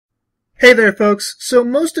Hey there, folks. So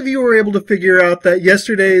most of you were able to figure out that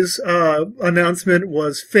yesterday's announcement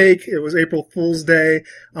was fake. It was April Fool's Day.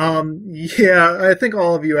 Yeah, I think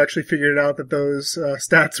all of you actually figured out that those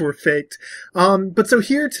stats were faked. But so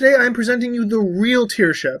here today I'm presenting you the real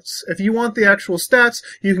tier shifts. If you want the actual stats,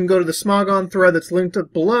 you can go to the Smogon thread that's linked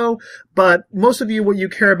up below. But most of you, what you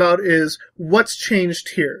care about is what's changed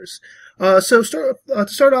tiers. To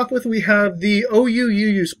start off with, we have the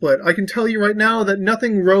OU-UU split. I can tell you right now that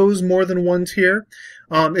nothing rose more than one tier.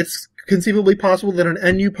 It's conceivably possible that an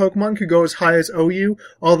NU Pokemon could go as high as OU,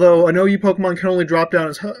 although an OU Pokemon can only drop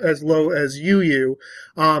down as low as UU.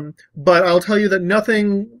 But I'll tell you that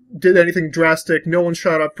nothing did anything drastic. No one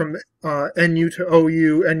shot up from NU to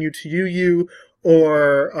OU, NU to UU,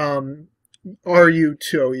 or RU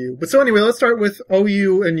to OU. But so anyway, let's start with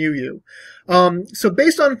OU and UU. So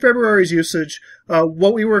based on February's usage,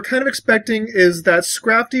 what we were kind of expecting is that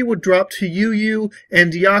Scrafty would drop to UU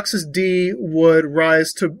and Deoxys-D would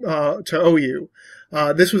rise to OU.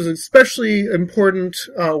 This was especially important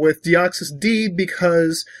with Deoxys-D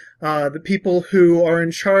because the people who are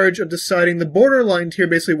in charge of deciding the borderline tier,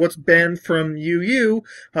 basically what's banned from UU,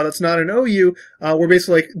 that's not an OU, were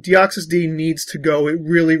basically like, Deoxys-D needs to go. It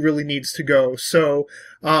really, really needs to go. So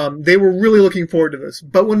they were really looking forward to this.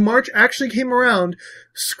 But when March actually came around,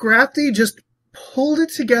 Scrafty just pulled it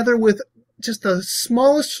together with just the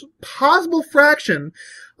smallest possible fraction,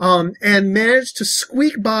 and managed to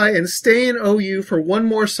squeak by and stay in OU for one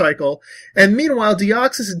more cycle. And meanwhile,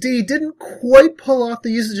 Deoxys-D didn't quite pull off the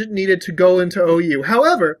usage it needed to go into OU.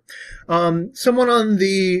 However, someone on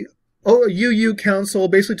the UU Council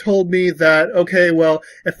basically told me that, okay, well,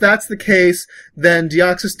 if that's the case, then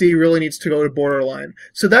Deoxys-D really needs to go to borderline.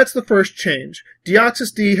 So that's the first change.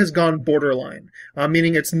 Deoxys-D has gone borderline,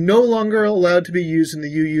 meaning it's no longer allowed to be used in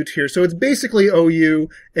the UU tier. So it's basically OU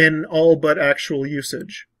in all but actual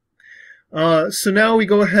usage. So now we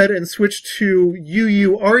go ahead and switch to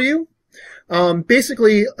UU-RU.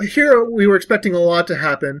 Basically, here we were expecting a lot to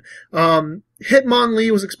happen. Hitmonlee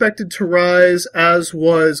was expected to rise, as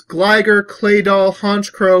was Gligar, Claydol,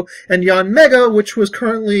 Honchkrow, and Yanmega, which was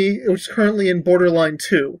currently in borderline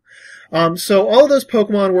 2. So all those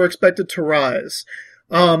Pokemon were expected to rise.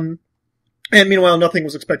 And meanwhile, nothing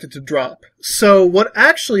was expected to drop. So what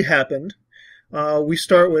actually happened, we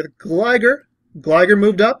start with Gligar. Gligar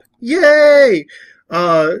moved up. Yay!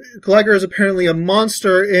 Gligar is apparently a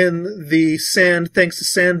monster in the sand thanks to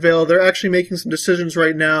Sandvale. They're actually making some decisions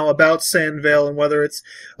right now about Sandvale and whether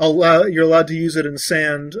you're allowed to use it in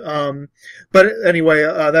sand. But anyway,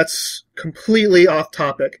 that's completely off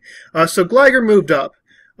topic. So Gligar moved up.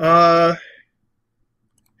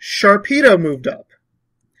 Sharpedo moved up.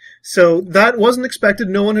 So that wasn't expected.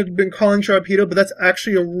 No one had been calling Sharpedo, but that's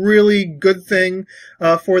actually a really good thing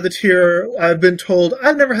for the tier. I've been told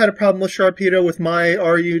I've never had a problem with Sharpedo with my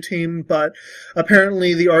RU team, but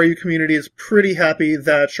apparently the RU community is pretty happy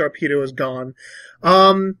that Sharpedo is gone.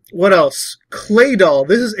 What else? Claydol.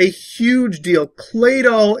 This is a huge deal.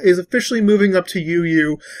 Claydol is officially moving up to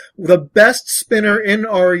UU. The best spinner in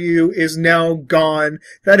RU is now gone.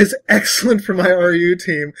 That is excellent for my RU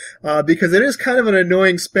team, because it is kind of an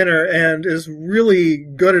annoying spinner and is really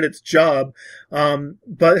good at its job.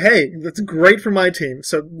 But hey, that's great for my team.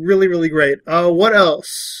 So really, really great. What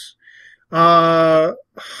else?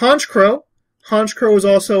 Honchkrow. Honchkrow is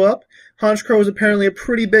also up. Honchkrow is apparently a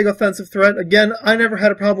pretty big offensive threat. Again, I never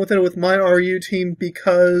had a problem with it with my RU team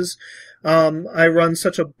because I run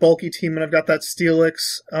such a bulky team and I've got that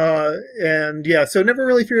Steelix. And yeah, so never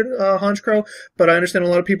really feared Honchkrow, but I understand a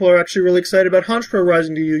lot of people are actually really excited about Honchkrow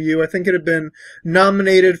rising to UU. I think it had been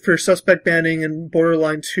nominated for suspect banning in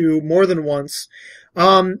Borderline 2 more than once.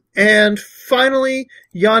 And finally,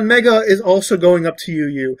 Yanmega is also going up to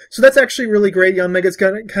UU. So that's actually really great. Yanmega's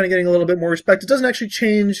kind of getting a little bit more respect. It doesn't actually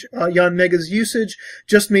change Yanmega's usage,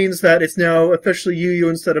 just means that it's now officially UU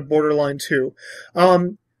instead of Borderline 2.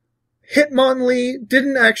 Hitmonlee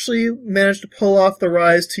didn't actually manage to pull off the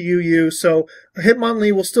rise to UU, so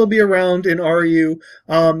Hitmonlee will still be around in RU,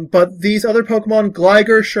 but these other Pokemon,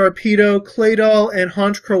 Gligar, Sharpedo, Claydol, and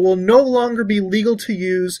Honchkrow, will no longer be legal to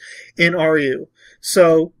use in RU.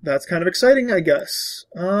 So that's kind of exciting, I guess.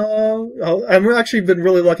 I've actually been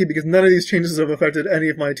really lucky because none of these changes have affected any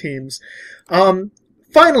of my teams.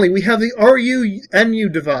 Finally, we have the RU-NU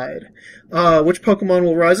divide. Which Pokemon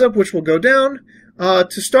will rise up, which will go down.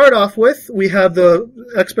 To start off with, we have the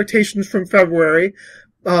expectations from February.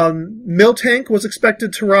 Miltank was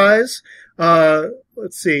expected to rise.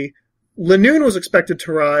 Let's see. Lanoon was expected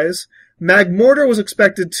to rise. Magmortar was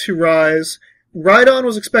expected to rise. Rhydon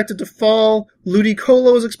was expected to fall,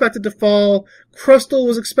 Ludicolo was expected to fall, Crustle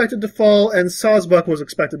was expected to fall, and Sawsbuck was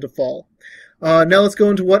expected to fall. Now let's go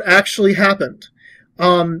into what actually happened.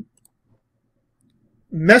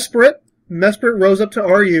 Mesprit rose up to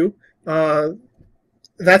RU.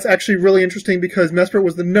 That's actually really interesting because Mesprit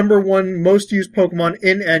was the #1 most used Pokemon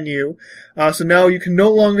in NU. So now you can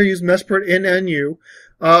no longer use Mesprit in NU.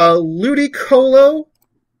 Ludicolo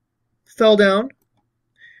fell down.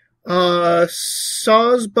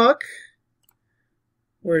 Sawsbuck.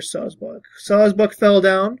 Where's Sawsbuck? Sawsbuck fell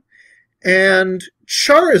down. And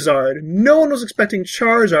Charizard. No one was expecting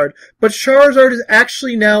Charizard, but Charizard is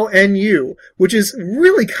actually now NU, which is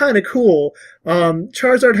really kind of cool.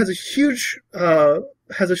 Charizard has a huge,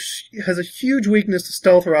 has a huge weakness to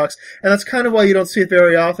Stealth Rocks, and that's kind of why you don't see it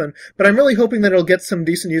very often. But I'm really hoping that it'll get some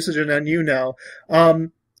decent usage in NU now.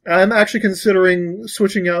 I'm actually considering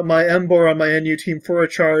switching out my Emboar on my NU team for a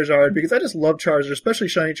Charizard because I just love Charizard, especially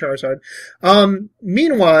Shiny Charizard.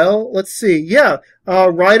 Meanwhile, let's see. Yeah,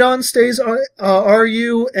 Rhydon stays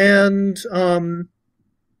RU, and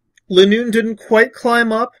Linoone didn't quite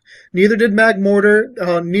climb up. Neither did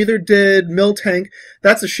Magmortar. Neither did Miltank.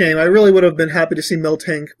 That's a shame. I really would have been happy to see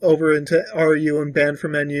Miltank over into RU and banned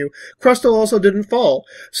from NU. Crustle also didn't fall.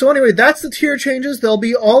 So anyway, that's the tier changes. They'll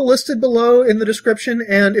be all listed below in the description,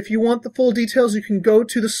 and if you want the full details, you can go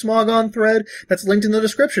to the Smogon thread that's linked in the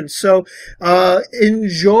description. So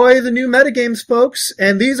enjoy the new metagames, folks.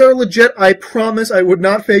 And these are legit. I promise I would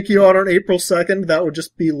not fake you out on April 2nd. That would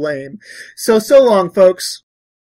just be lame. So long, folks.